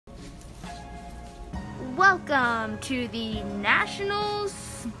Welcome to the National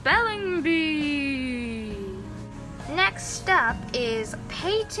Spelling Bee. Next up is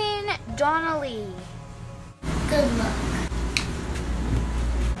Peyton Donnelly. Good luck.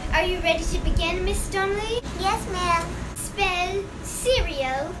 Are you ready to begin, Miss Donnelly? Yes, ma'am. Spell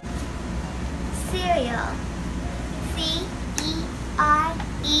cereal. Cereal. C-E-R-E-A-L.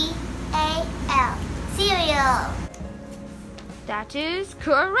 Cereal. That is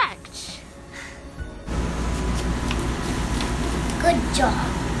correct. Good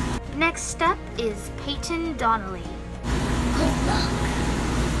job. Next up is Peyton Donnelly. Good luck.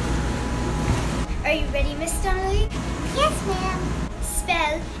 Are you ready, Miss Donnelly? Yes, ma'am.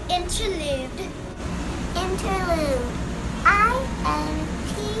 Spell interlude. Interlude.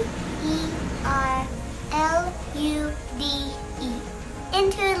 I-N-T-E-R-L-U-D-E.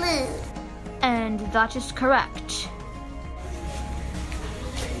 Interlude. And that is correct.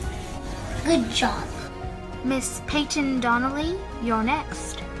 Good job. Miss Peyton Donnelly, you're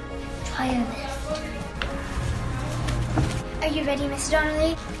next. Try your best. Are you ready, Miss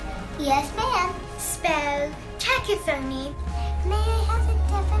Donnelly? Yes, ma'am. Spell cacophony. May I have the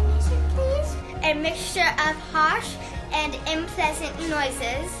definition, please? A mixture of harsh and unpleasant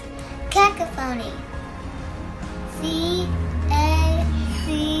noises. Cacophony. C-A-C-O-P-H-O-N-Y.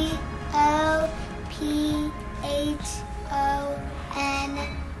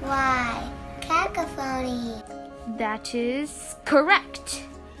 Cacophony. That is correct.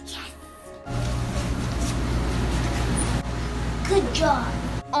 Yes. Good job.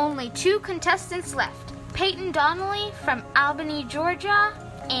 Only two contestants left. Peyton Donnelly from Albany, Georgia,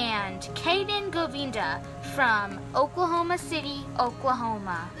 and Caden Govinda from Oklahoma City,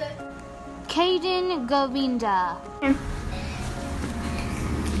 Oklahoma. Caden Govinda.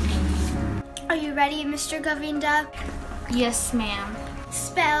 Are you ready, Mr. Govinda? Yes, ma'am.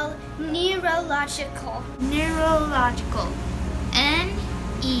 Spell neurological. Neurological. Neurological.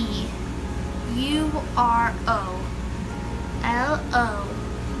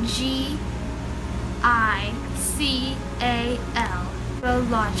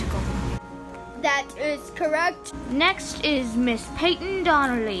 Neurological. That is correct. Next is Miss Peyton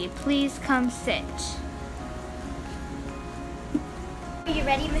Donnelly. Please come sit. Are you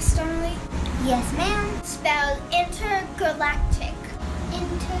ready, Miss Donnelly? Yes, ma'am. Spell intergalactic.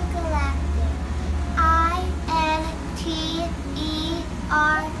 Intergalactic.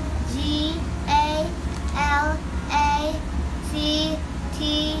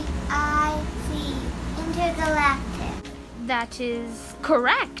 I-N-T-E-R-G-A-L-A-C-T-I-C. Intergalactic. That is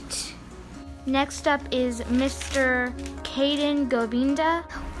correct. Next up is Mr. Caden Govinda.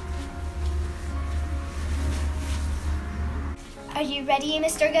 Are you ready,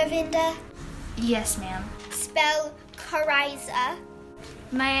 Mr. Govinda? Yes, ma'am. Spell coryza.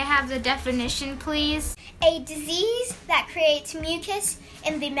 May I have the definition, please? A disease that creates mucus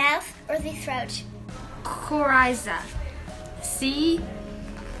in the mouth or the throat. Coryza. C-O-R-I-Z-A.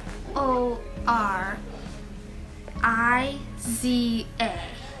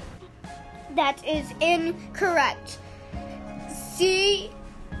 That is incorrect.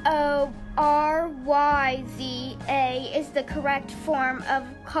 C-O-R-Y-Z-A is the correct form of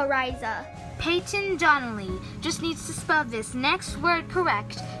coryza. Peyton Donnelly just needs to spell this next word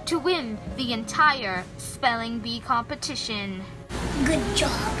correct to win the entire spelling bee competition. Good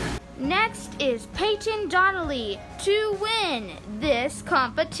job. Next is Peyton Donnelly. To win this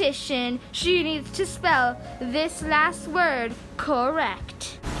competition, she needs to spell this last word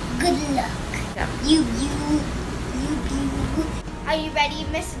correct. Good luck. You. Are you ready,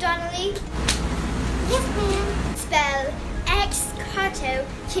 Miss Donnelly? Yes, ma'am. Spell ex-carto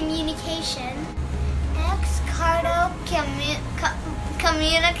communication. Ex-carto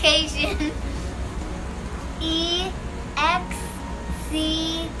communication.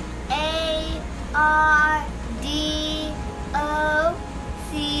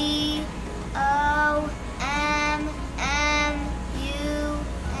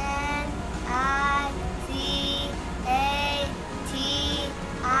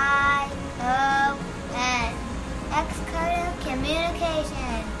 Ex-carto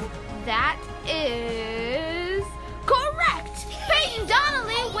communication. That is correct. Peyton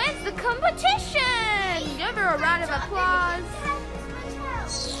Donnelly wins the competition. Give her a round of applause.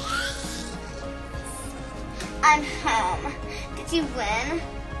 I'm home. Did you win?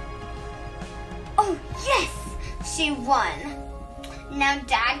 Oh, yes! She won. Now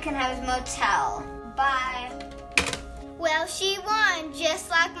Dad can have his motel. Bye. Well, she won, just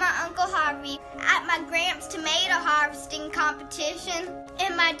like my Uncle Harvey at my Gramps tomato harvesting competition.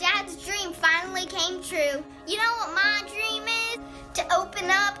 And my dad's dream finally came true. You know what my dream is? to open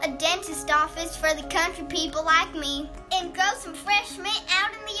up a dentist office for the country people like me, and grow some fresh mint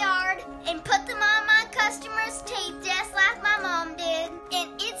out in the yard, and put them on my customers' teeth just like my mom did. And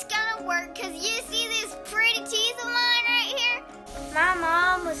it's gonna work, cause you see this pretty teeth of mine right here? My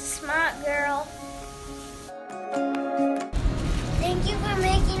mom was a smart girl. Thank you for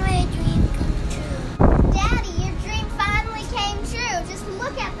making my dream come true. Daddy, your dream finally came true. Just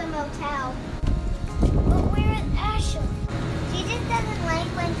look at the motel. But where is Ashley? She just doesn't like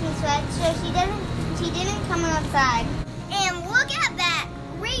when she sweats, so she didn't come outside. And look at that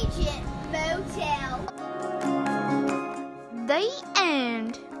Regent Motel. The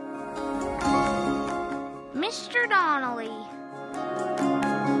end. Mr. Donnelly.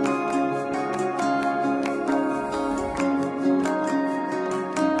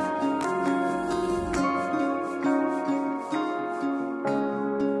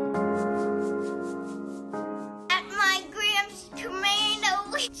 At my Gramps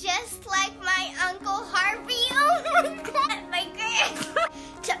Commando, just like my Uncle Harvey. Oh my God, at my Gramps.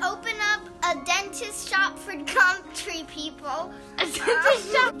 To open up a dentist shop for country people. A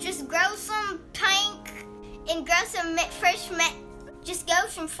dentist shop? Just grow some pink and grow some fresh meat. Just grow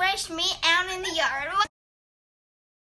some fresh meat out in the yard.